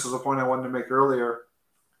year, and this is a point I wanted to make earlier,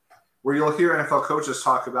 where you'll hear NFL coaches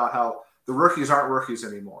talk about how the rookies aren't rookies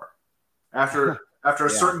anymore. After a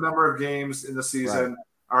certain number of games in the season,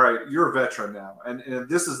 all right, you're a veteran now. And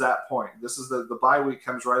this is that point. This is the bye week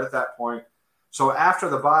comes right at that point. So after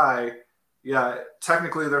the bye,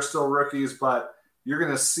 technically they're still rookies, but you're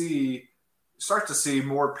going to start to see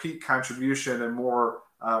more peak contribution and more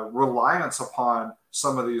reliance upon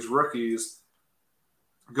some of these rookies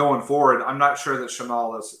going forward. I'm not sure that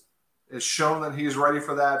Chenal has shown that he's ready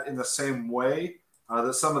for that in the same way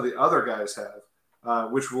that some of the other guys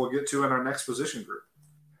have, which we'll get to in our next position group.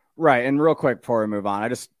 Right. And real quick before we move on, I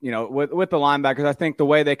just, with the linebackers, I think the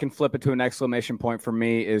way they can flip it to an exclamation point for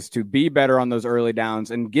me is to be better on those early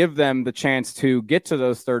downs and give them the chance to get to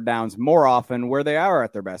those third downs more often where they are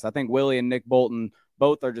at their best. I think Willie and Nick Bolton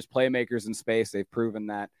both are just playmakers in space. They've proven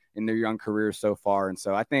that in their young careers so far. And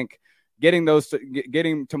so I think getting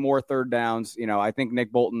to more third downs, I think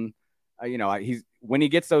Nick Bolton, when he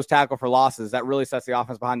gets those tackle for losses, that really sets the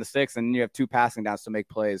offense behind the sticks, and you have two passing downs to make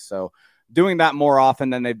plays. So doing that more often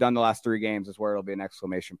than they've done the last 3 games is where it'll be an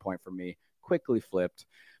exclamation point for me. Quickly flipped.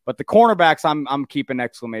 But the cornerbacks, I'm keeping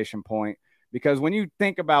exclamation point, because when you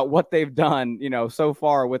think about what they've done, so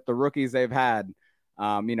far with the rookies they've had,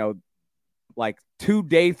 like 2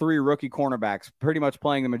 day 3 rookie cornerbacks pretty much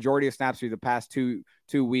playing the majority of snaps through the past two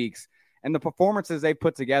weeks. And the performances they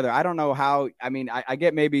put together, I don't know how. I mean, I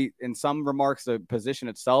get maybe in some remarks the position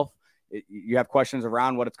itself, you have questions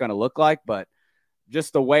around what it's going to look like, but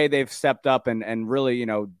just the way they've stepped up and really,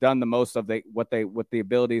 done the most of with the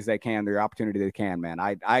abilities they can, their opportunity they can, man.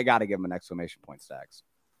 I got to give them an exclamation point, Stacks.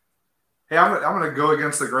 Hey, I'm going to go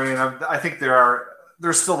against the grain. I think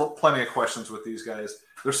there's still plenty of questions with these guys.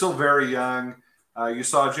 They're still very young. You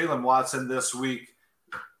saw Jalen Watson this week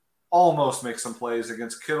almost make some plays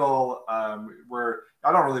against Kittle, where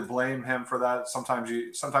I don't really blame him for that. Sometimes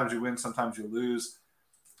you win, sometimes you lose.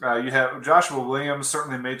 You have Joshua Williams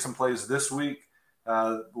certainly made some plays this week.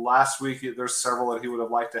 Last week, there's several that he would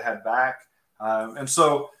have liked to have back. And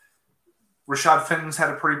so Rashad Fenton's had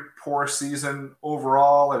a pretty poor season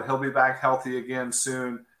overall, and he'll be back healthy again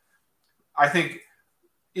soon. I think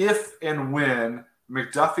if and when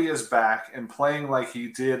McDuffie is back and playing like he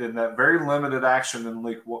did in that very limited action in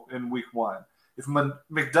week 1, if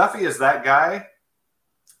McDuffie is that guy,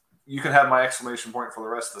 you can have my exclamation point for the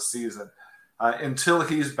rest of the season. Until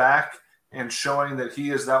he's back and showing that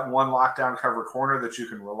he is that one lockdown cover corner that you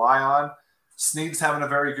can rely on. Snead's having a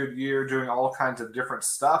very good year, doing all kinds of different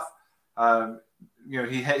stuff.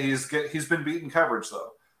 He's been beating coverage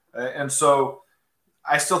though, and so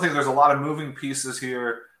I still think there's a lot of moving pieces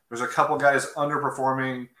here. There's a couple guys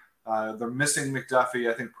underperforming. They're missing McDuffie,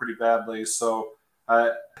 I think, pretty badly. So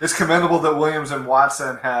it's commendable that Williams and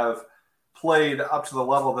Watson have played up to the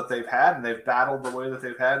level that they've had, and they've battled the way that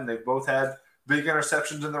they've had, and they've both had big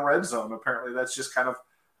interceptions in the red zone. Apparently that's just kind of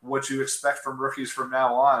what you expect from rookies from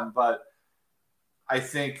now on. But I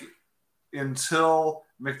think until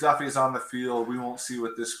McDuffie's on the field, we won't see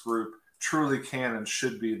what this group truly can and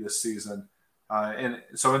should be this season. And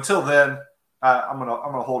so until then, I'm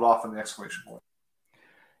gonna hold off on the exclamation point.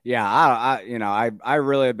 Yeah, I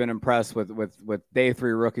really have been impressed with day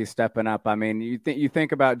 3 rookies stepping up. I mean, you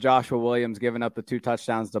think about Joshua Williams giving up the 2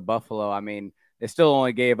 touchdowns to Buffalo. I mean, they still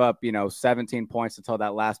only gave up 17 points until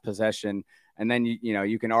that last possession, and then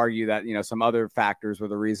you can argue that some other factors were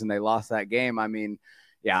the reason they lost that game. I mean,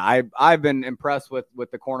 yeah, I've been impressed with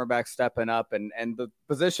the cornerback stepping up, and the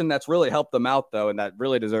position that's really helped them out though, and that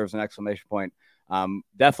really deserves an exclamation point.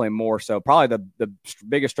 Definitely more so. Probably the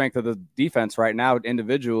biggest strength of the defense right now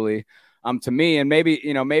individually, to me, and maybe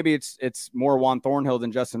it's more Juan Thornhill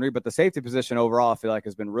than Justin Reed, but the safety position overall I feel like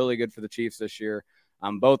has been really good for the Chiefs this year.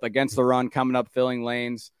 Both against the run, coming up, filling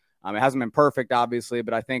lanes. It hasn't been perfect, obviously,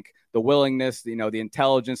 but I think the willingness, the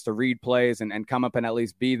intelligence to read plays and come up and at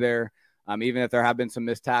least be there. even if there have been some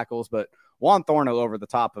missed tackles. But Juan Thornhill over the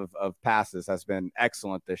top of passes has been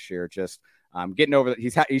excellent this year. Just getting over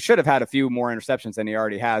that. He should have had a few more interceptions than he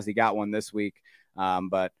already has. He got one this week.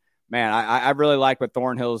 But man, I really like what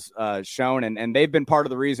Thornhill's shown, and they've been part of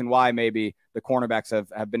the reason why maybe the cornerbacks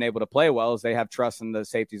have been able to play well, is they have trust in the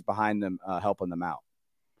safeties behind them, helping them out.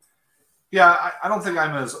 Yeah, I don't think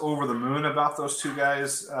I'm as over the moon about those two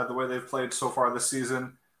guys, the way they've played so far this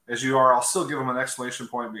season, as you are. I'll still give them an exclamation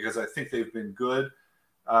point because I think they've been good.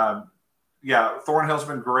 Thornhill's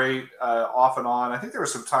been great off and on. I think there were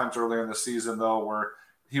some times earlier in the season, though, where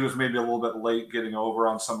he was maybe a little bit late getting over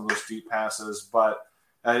on some of those deep passes. But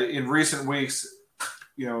in recent weeks,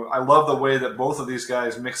 I love the way that both of these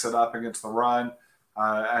guys mix it up against the run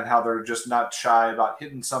and how they're just not shy about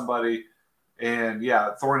hitting somebody. And,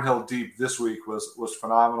 Thornhill deep this week was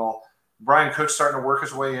phenomenal. Brian Cook's starting to work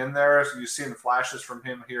his way in there. So you've seen flashes from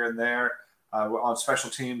him here and there on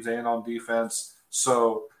special teams and on defense.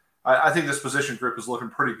 So I think this position group is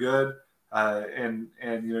looking pretty good. And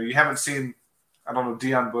you haven't seen, I don't know,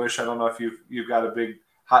 Deion Bush. I don't know if you've got a big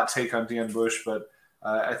hot take on Deion Bush, but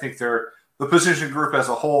I think the position group as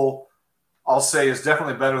a whole, I'll say, is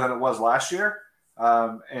definitely better than it was last year.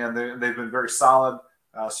 And they've been very solid.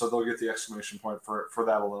 So they'll get the exclamation point for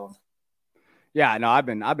that alone. Yeah, no, I've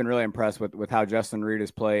been really impressed with how Justin Reed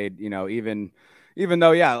has played, even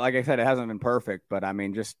though, like I said, it hasn't been perfect, but I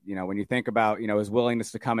mean, just, when you think about, his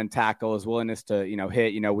willingness to come and tackle, his willingness to,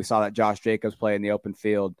 hit, we saw that Josh Jacobs play in the open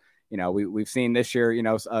field. We've seen this year,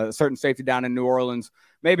 a certain safety down in New Orleans,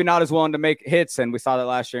 maybe not as willing to make hits. And we saw that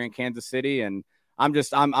last year in Kansas City. And I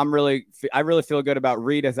really feel good about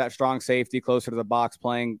Reed as that strong safety closer to the box,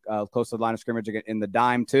 playing close to the line of scrimmage in the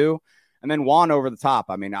dime too. And then Juan over the top.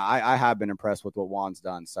 I mean, I have been impressed with what Juan's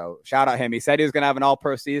done. So shout out him. He said he was going to have an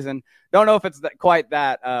all-pro season. Don't know if it's quite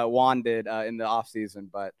that Juan did in the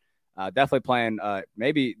offseason, but definitely playing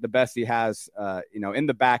maybe the best he has, in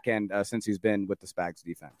the back end since he's been with the Spags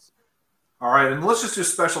defense. All right, and let's just do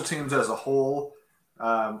special teams as a whole.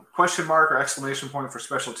 Question mark or exclamation point for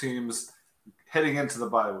special teams heading into the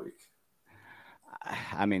bye week?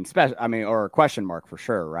 Or a question mark for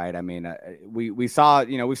sure, right? I mean, we saw,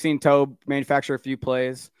 we've seen Tobe manufacture a few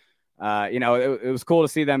plays. It was cool to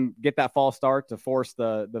see them get that false start to force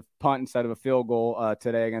the punt instead of a field goal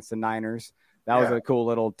today against the Niners. That was a cool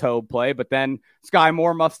little Tobe play. But then Sky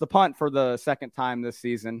Moore muffs the punt for the second time this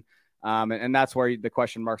season. And that's where the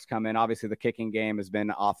question marks come in. Obviously, the kicking game has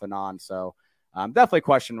been off and on. So definitely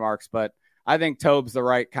question marks. But I think Tobe's the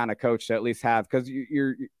right kind of coach to at least have, because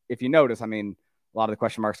if you notice, I mean, a lot of the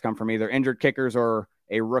question marks come from either injured kickers or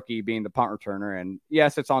a rookie being the punt returner. And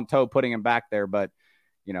yes, it's on Tobe putting him back there, but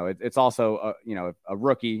it's also a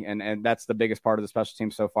rookie, and that's the biggest part of the special team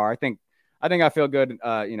so far. I think I feel good.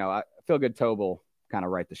 I feel good. Tobe will kind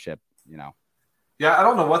of right the ship. Yeah, I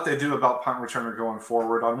don't know what they do about punt returner going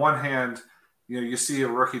forward. On one hand, you see a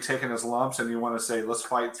rookie taking his lumps, and you want to say, let's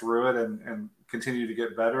fight through it and continue to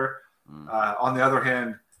get better. On the other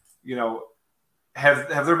hand,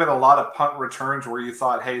 have there been a lot of punt returns where you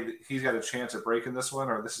thought, hey, he's got a chance at breaking this one,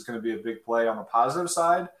 or this is going to be a big play on the positive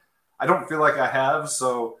side? I don't feel like I have.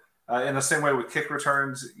 So in the same way with kick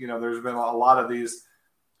returns, there's been a lot of these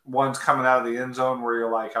ones coming out of the end zone where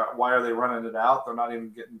you're like, why are they running it out? They're not even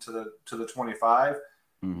getting to the 25.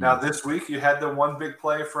 Mm-hmm. Now this week you had the one big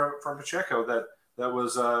play from Pacheco that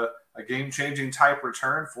was a game-changing type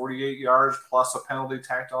return, 48 yards plus a penalty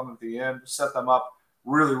tacked on at the end, set them up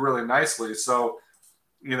really, really nicely. So,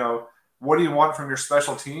 what do you want from your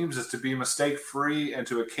special teams is to be mistake-free and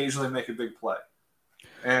to occasionally make a big play.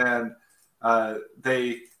 And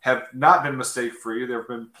they have not been mistake-free. There have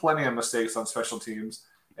been plenty of mistakes on special teams,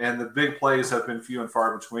 and the big plays have been few and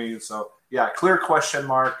far between. So, clear question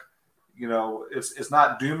mark. It's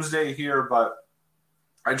not doomsday here, but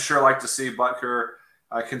I'd sure like to see Butker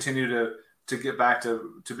continue to get back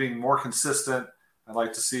to being more consistent. I'd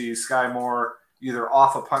like to see Sky Moore either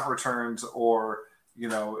off of punt returns or,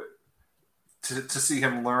 to see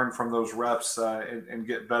him learn from those reps and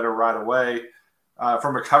get better right away.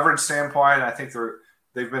 From a coverage standpoint, I think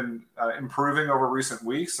they've been improving over recent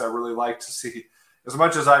weeks. I really like to see, as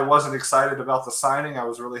much as I wasn't excited about the signing, I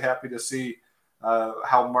was really happy to see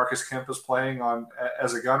how Marcus Kemp is playing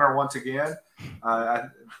as a gunner once again.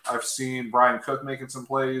 I've seen Brian Cook making some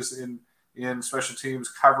plays in special teams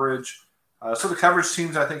coverage. So the coverage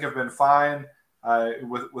teams, I think, have been fine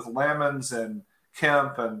with Lamons and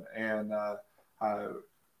Kemp and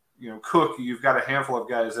Cook. You've got a handful of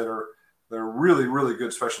guys that are really, really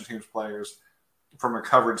good special teams players from a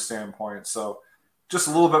coverage standpoint. So just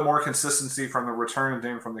a little bit more consistency from the return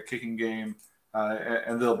game, from the kicking game,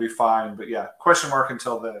 and they'll be fine. But question mark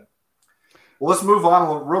until then. Well, let's move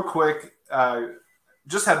on real quick.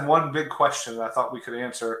 Just had one big question that I thought we could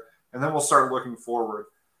answer, and then we'll start looking forward.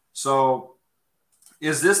 So,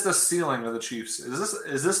 is this the ceiling of the Chiefs?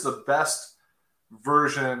 Is this the best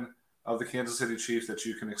version of the Kansas City Chiefs that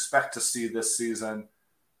you can expect to see this season,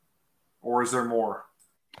 or is there more?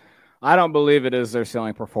 I don't believe it is their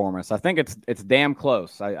ceiling performance. I think it's damn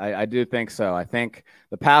close. I do think so. I think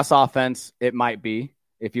the pass offense, it might be,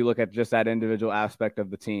 if you look at just that individual aspect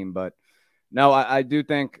of the team. But no, I do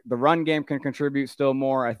think the run game can contribute still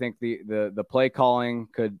more. I think the play calling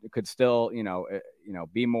could still,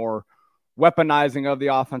 be more weaponizing of the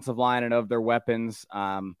offensive line and of their weapons.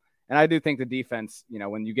 And I do think the defense,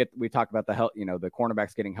 when we talk about the health, the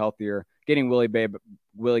cornerbacks getting healthier, getting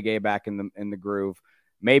Willie Gay back in the groove,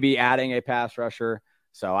 maybe adding a pass rusher.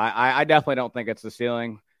 So I definitely don't think it's the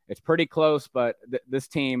ceiling. It's pretty close, but this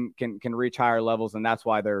team can reach higher levels, and that's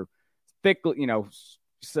why they're thick,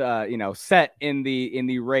 set in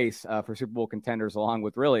the race for Super Bowl contenders, along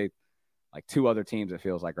with really like two other teams. It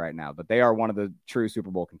feels like right now, but they are one of the true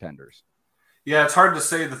Super Bowl contenders. Yeah, it's hard to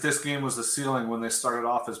say that this game was the ceiling when they started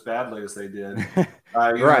off as badly as they did.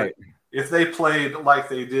 Right. If they played like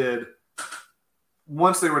they did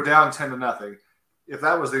once they were down 10-0, if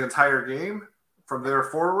that was the entire game from there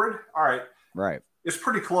forward, all right. Right. It's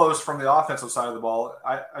pretty close from the offensive side of the ball.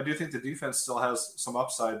 I do think the defense still has some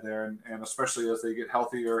upside there, and especially as they get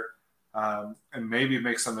healthier and maybe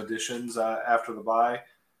make some additions after the bye,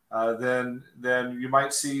 then you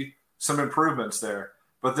might see some improvements there.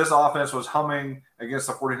 But this offense was humming against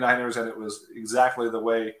the 49ers, and it was exactly the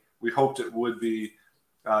way we hoped it would be.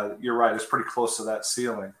 You're right. It's pretty close to that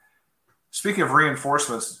ceiling. Speaking of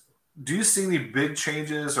reinforcements, do you see any big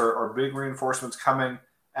changes or big reinforcements coming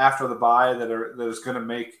after the bye that is going to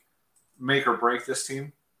make or break this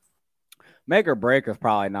team? Make or break is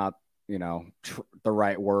probably not, the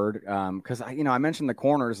right word. Because, I mentioned the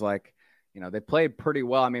corners, they played pretty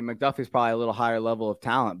well. I mean, McDuffie's probably a little higher level of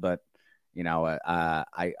talent, but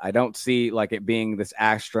I don't see it being this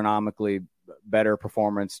astronomically better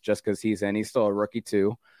performance just because he's still a rookie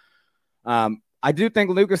too. I do think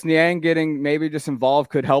Lucas Niang getting maybe just involved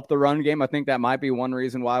could help the run game. I think that might be one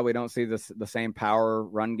reason why we don't see the same power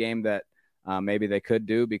run game that maybe they could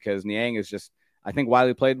do, because Niang is just, I think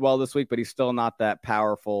Wiley played well this week, but he's still not that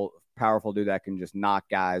powerful dude that can just knock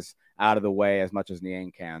guys out of the way as much as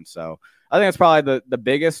Niang can. So I think that's probably the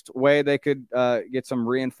biggest way they could get some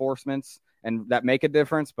reinforcements and that make a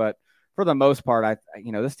difference. But for the most part,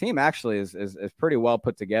 this team actually is pretty well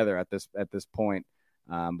put together at this point.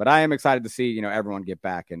 But I am excited to see, everyone get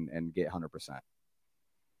back and get 100%.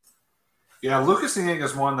 Yeah, Lucas Niang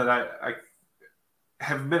is one that I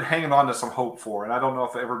have been hanging on to some hope for, and I don't know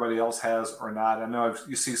if everybody else has or not. I know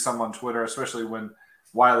you see some on Twitter, especially when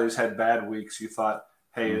Wiley's had bad weeks, you thought,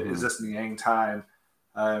 hey, is this Niang time?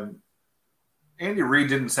 Andy Reid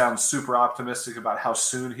didn't sound super optimistic about how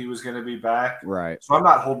soon he was going to be back. Right. So I'm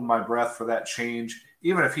not holding my breath for that change.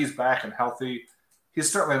 Even if he's back and healthy,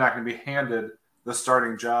 he's certainly not going to be handed the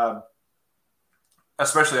starting job,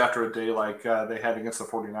 especially after a day like they had against the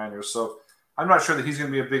 49ers. So I'm not sure that he's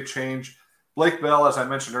going to be a big change. Blake Bell, as I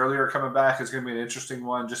mentioned earlier, coming back is going to be an interesting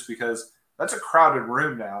one just because that's a crowded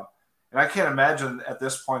room now. And I can't imagine at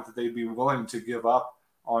this point that they'd be willing to give up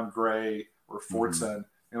on Gray or Fortson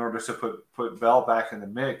in order to put Bell back in the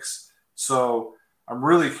mix. So I'm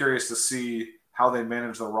really curious to see how they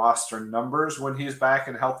manage the roster numbers when he's back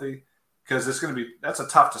and healthy, because that's a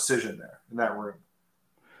tough decision there in that room.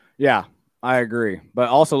 Yeah, I agree. But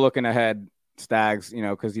also looking ahead, Stags,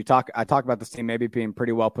 because I talk about this team maybe being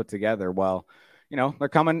pretty well put together. Well, they're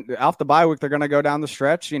coming off the bye week. They're going to go down the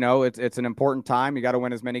stretch. It's an important time. You got to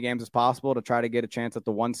win as many games as possible to try to get a chance at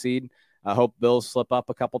the 1 seed. I hope Bills slip up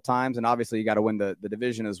a couple times. And obviously you got to win the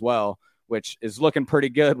division as well, which is looking pretty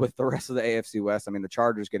good with the rest of the AFC West. I mean, the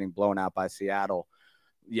Chargers getting blown out by Seattle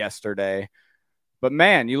yesterday. But,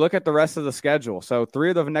 man, you look at the rest of the schedule. So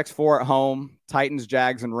 3 of the next 4 at home. Titans,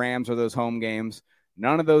 Jags, and Rams are those home games.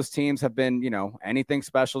 None of those teams have been, anything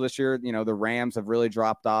special this year. The Rams have really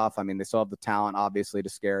dropped off. I mean, they still have the talent, obviously, to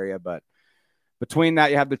scare you. But between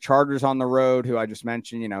that, you have the Chargers on the road, who I just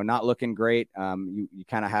mentioned, not looking great. You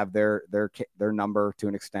kind of have their number to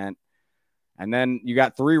an extent. And then you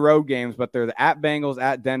got 3 road games, but they're at Bengals,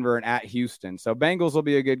 at Denver, and at Houston. So Bengals will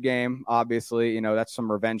be a good game, obviously. That's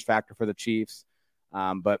some revenge factor for the Chiefs.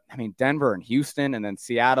 But I mean, Denver and Houston, and then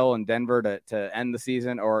Seattle and Denver to end the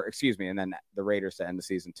season, and then the Raiders to end the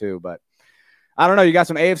season too. But I don't know. You got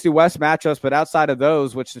some AFC West matchups, but outside of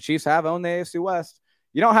those, which the Chiefs have owned the AFC West,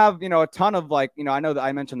 you don't have, a ton of I know that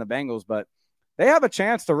I mentioned the Bengals, but they have a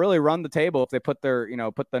chance to really run the table if they put their,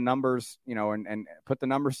 put the numbers, and put the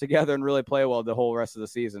numbers together and really play well the whole rest of the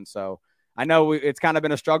season. So I know it's kind of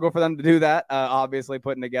been a struggle for them to do that. Obviously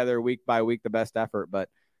putting together week by week the best effort, but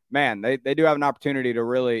man, they do have an opportunity to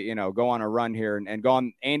really, go on a run here and go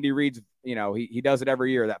on Andy Reid's, he does it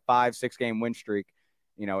every year, that 5-6 game win streak,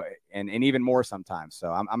 and even more sometimes.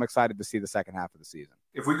 So I'm excited to see the second half of the season.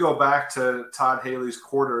 If we go back to Todd Haley's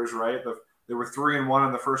quarters, right, they were 3-1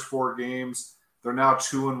 in the first 4 games. They're now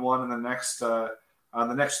 2-1 in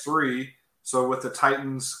the next 3. So with the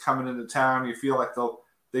Titans coming into town, you feel like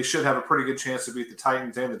they should have a pretty good chance to beat the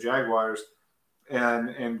Titans and the Jaguars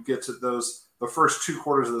and get to the first 2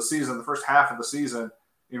 quarters of the season, the first half of the season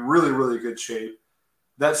in really, really good shape.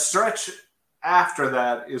 That stretch after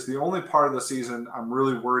that is the only part of the season I'm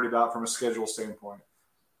really worried about from a schedule standpoint.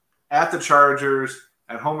 At the Chargers,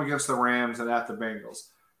 at home against the Rams, and at the Bengals.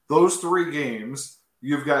 Those 3 games,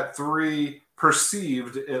 you've got 3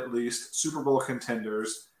 perceived, at least, Super Bowl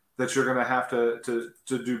contenders that you're going to have to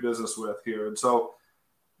do business with here. And so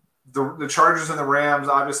the Chargers and the Rams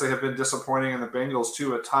obviously have been disappointing, and the Bengals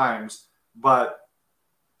too at times. But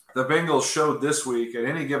the Bengals showed this week at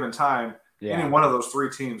any given time, any one of those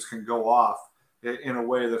 3 teams can go off in a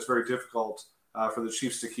way that's very difficult for the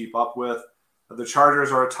Chiefs to keep up with. The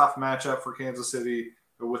Chargers are a tough matchup for Kansas City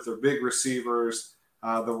with their big receivers.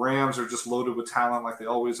 The Rams are just loaded with talent like they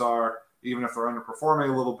always are, even if they're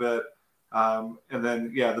underperforming a little bit. And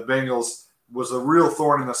then, the Bengals was a real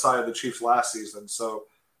thorn in the side of the Chiefs last season. So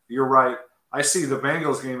you're right. I see the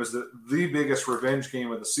Bengals game as the biggest revenge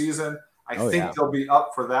game of the season. I think they'll be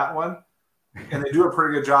up for that one. And they do a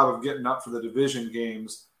pretty good job of getting up for the division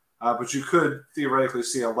games. But you could theoretically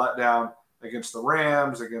see a letdown against the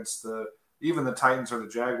Rams, against even the Titans or the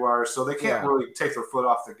Jaguars. So they can't really take their foot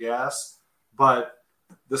off the gas. But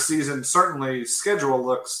the season certainly schedule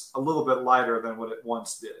looks a little bit lighter than what it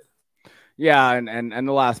once did. Yeah, and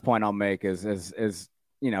the last point I'll make is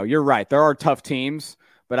you're right. There are tough teams,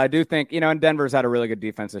 but I do think, and Denver's had a really good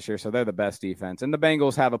defense this year, so they're the best defense. And the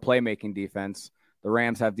Bengals have a playmaking defense. The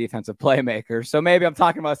Rams have defensive playmakers. So maybe I'm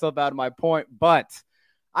talking myself out of my point, but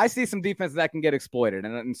I see some defenses that can get exploited.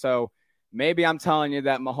 And so maybe I'm telling you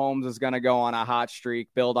that Mahomes is going to go on a hot streak,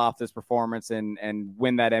 build off this performance, and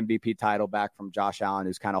win that MVP title back from Josh Allen,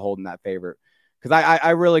 who's kind of holding that favorite. Because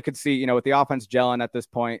I really could see, with the offense gelling at this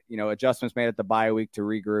point, adjustments made at the bye week to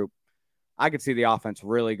regroup, I could see the offense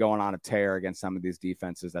really going on a tear against some of these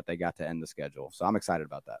defenses that they got to end the schedule. So I'm excited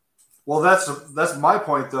about that. Well, that's my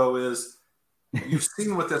point, though, is you've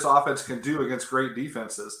seen what this offense can do against great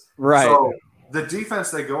defenses. Right. So the defense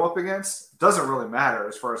they go up against doesn't really matter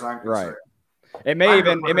as far as I'm concerned. Right. It may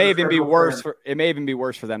even be worse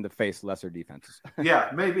for them to face lesser defenses. Yeah,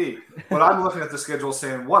 maybe. But I'm looking at the schedule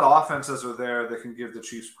saying what offenses are there that can give the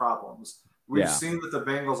Chiefs problems. We've seen that the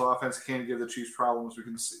Bengals offense can give the Chiefs problems.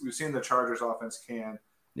 We've seen the Chargers offense can.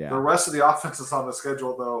 Yeah. The rest of the offenses on the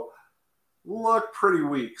schedule, though, look pretty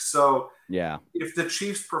weak. So if the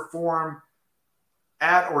Chiefs perform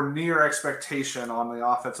at or near expectation on the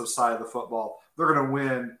offensive side of the football, they're going to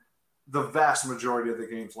win the vast majority of the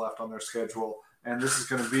games left on their schedule. And this is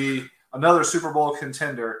going to be another Super Bowl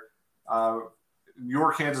contender.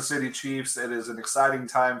 Your Kansas City Chiefs, it is an exciting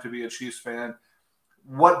time to be a Chiefs fan.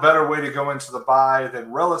 What better way to go into the bye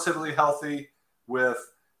than relatively healthy with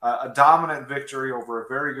a dominant victory over a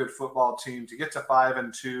very good football team to get to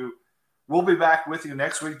 5-2. We'll be back with you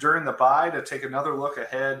next week during the bye to take another look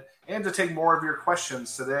ahead and to take more of your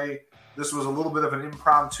questions. Today, this was a little bit of an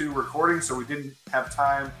impromptu recording, so we didn't have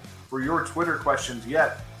time for your Twitter questions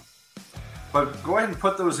yet. But go ahead and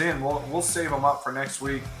put those in. We'll save them up for next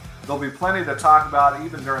week. There'll be plenty to talk about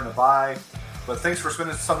even during the bye. But thanks for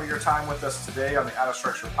spending some of your time with us today on the Out of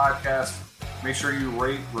Structure podcast. Make sure you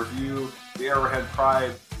rate, review the Arrowhead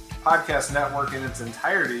Pride podcast network in its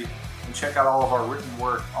entirety and check out all of our written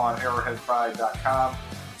work on arrowheadpride.com.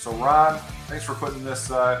 So, Ron, thanks for putting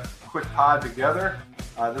this quick pod together.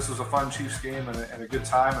 This was a fun Chiefs game and a good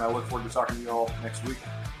time, and I look forward to talking to you all next week.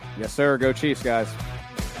 Yes, sir. Go Chiefs, guys.